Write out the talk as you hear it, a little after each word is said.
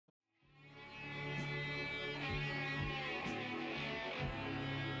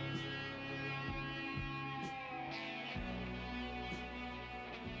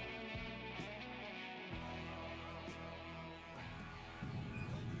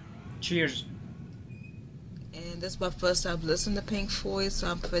Cheers. And this is my first time listening to Pink Floyd, so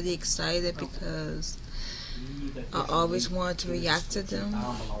I'm pretty excited because I always wanted to react to them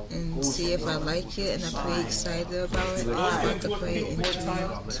and see if I like it, and I'm pretty excited about it. I'm about to play into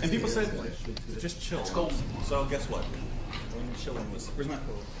it. And people said, just chill. So guess what? When chilling was. Where's my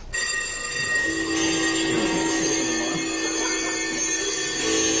phone?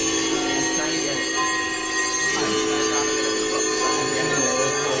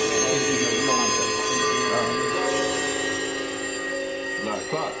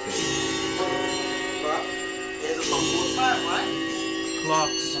 Clock. There's a full time, right?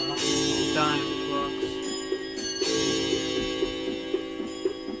 Clocks. Time clocks.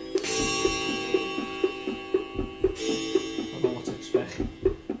 I don't know what to expect.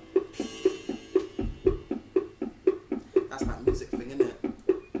 That's that music thing, isn't it?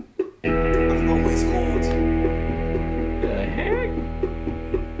 I forgot what it's called. The heck?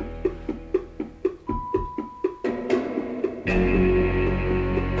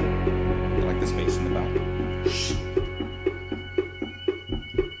 I like the space in the back.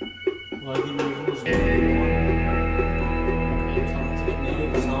 Why do you move this one?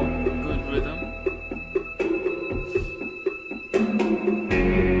 Good rhythm.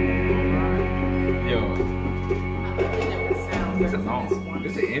 Yo. It's a long.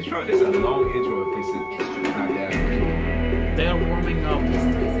 This is an intro. This is a long intro. If this is not that. They are warming up.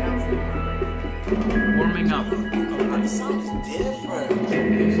 Warming up. That sounds different.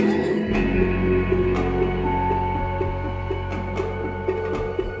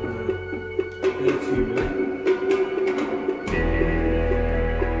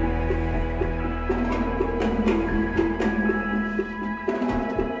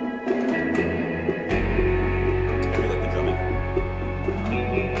 You like the drumming?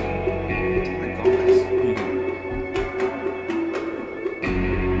 My gosh.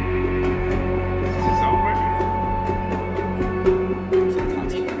 This is over. It's like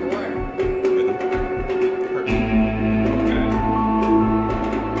constant rhythm. Okay.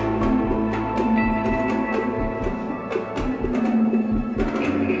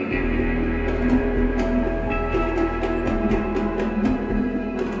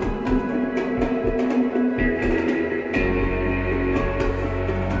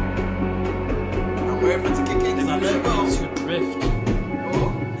 I'm waiting to kick in. I know well. To drift.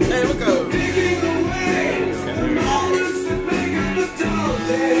 There we go. Hey,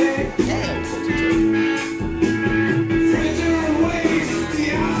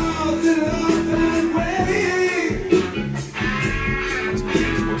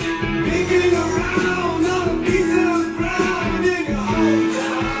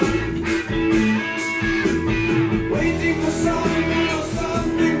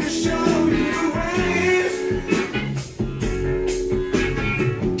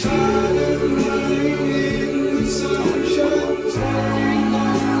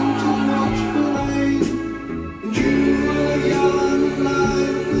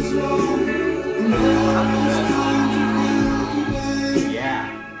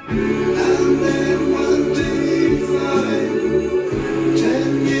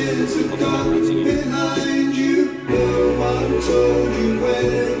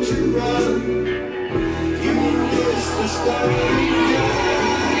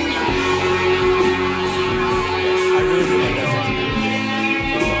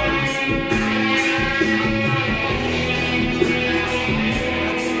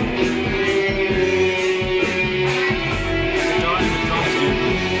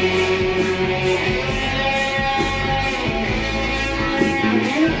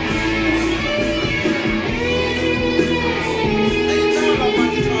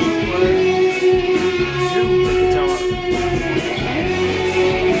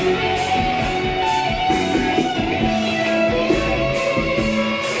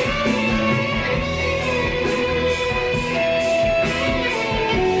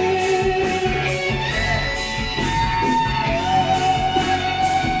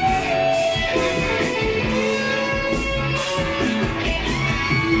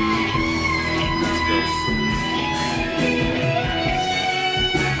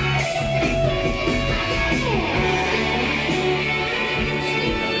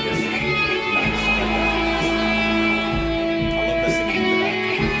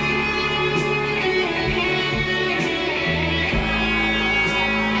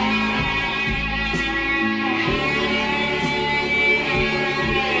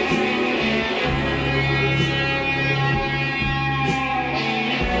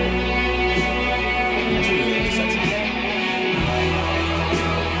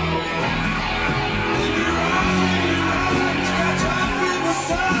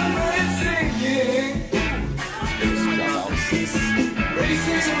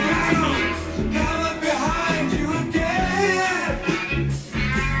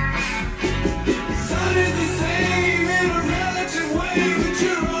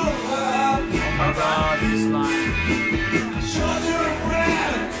 Oh God, this line.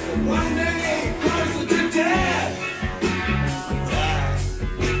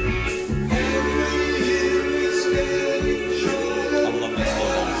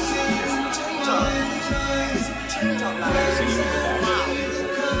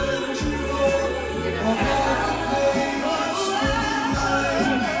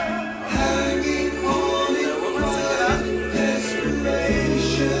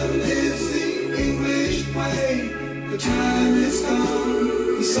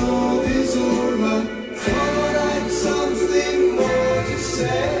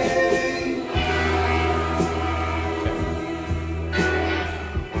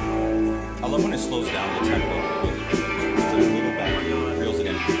 I love when it slows down the tempo. It's a little back, reels it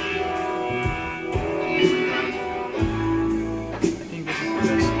in. I think this is the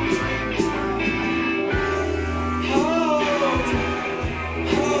best song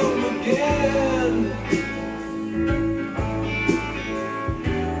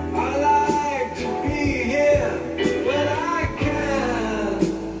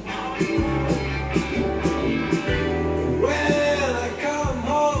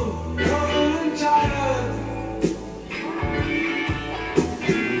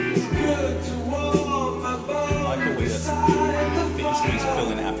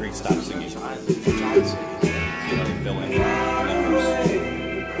Stop singing. So they fill in that verse.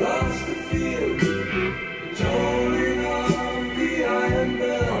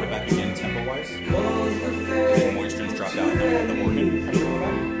 Brought it back again tempo-wise. The moistures dropped out and then the organ.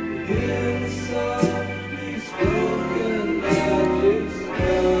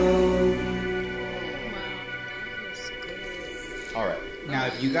 Alright. Now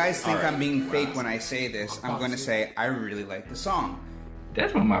if you guys think I'm being fake when I say this, I'm gonna say I really like the song.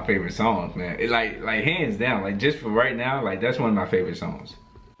 That's one of my favorite songs, man. It like hands down, like just for right now, like that's one of my favorite songs.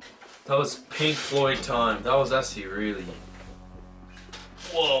 That was Pink Floyd time. That was actually really...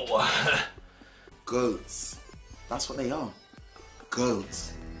 Whoa. Goats. That's what they are.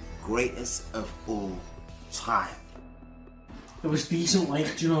 Goats. Greatest of all time. It was decent,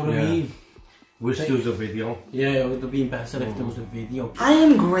 like, do you know what I mean? Wish there was a video. Yeah, it would have been better if there was a video. I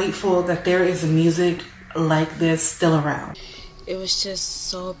am grateful that there is music like this still around. It was just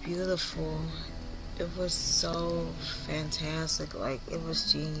so beautiful. It was so fantastic. Like, it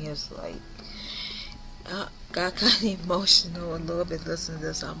was genius. Like, I got kind of emotional a little bit listening to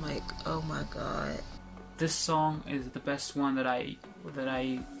this. I'm like, oh my God. This song is the best one that I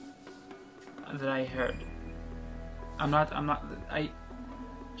heard.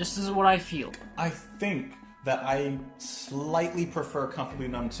 This is what I feel. I think that I slightly prefer Comfortably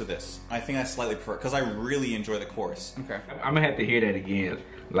Numb to this. I think I slightly prefer, because I really enjoy the chorus. Okay. I'm gonna have to hear that again,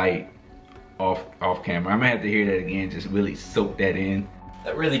 like off camera. I'm gonna have to hear that again, just really soak that in.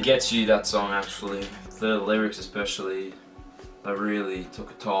 That really gets you, that song, actually. The lyrics especially, that really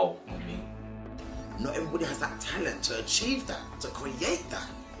took a toll on me. Not everybody has that talent to achieve that, to create that.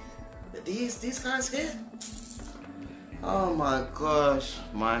 But these guys here, oh my gosh,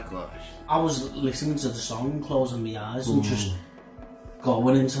 my gosh. I was listening to the song, closing my eyes and just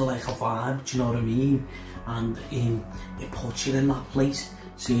going into like a vibe, do you know what I mean? And it puts you in that place.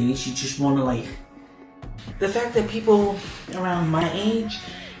 Seriously, you just want to like... The fact that people around my age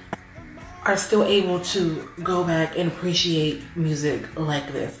are still able to go back and appreciate music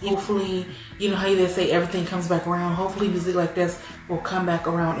like this. Hopefully, you know how they say everything comes back around. Hopefully music like this will come back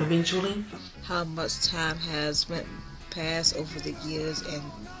around eventually. How much time has went past over the years and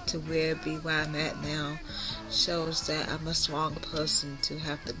to where I'm at now shows that I'm a strong person to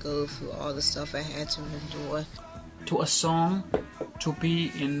have to go through all the stuff I had to endure. To a song to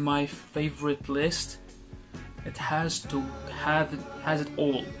be in my favorite list, it has to have it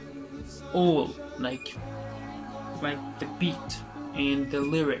all like the beat and the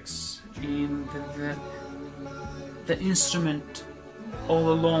lyrics and the instrument all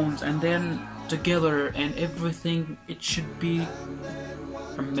alone and then together and everything. It should be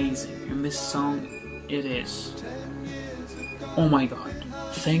amazing, and this song it is. Oh my God,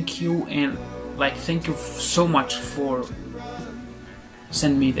 thank you, and like thank you so much for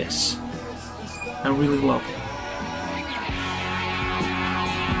sending me this. I really love it.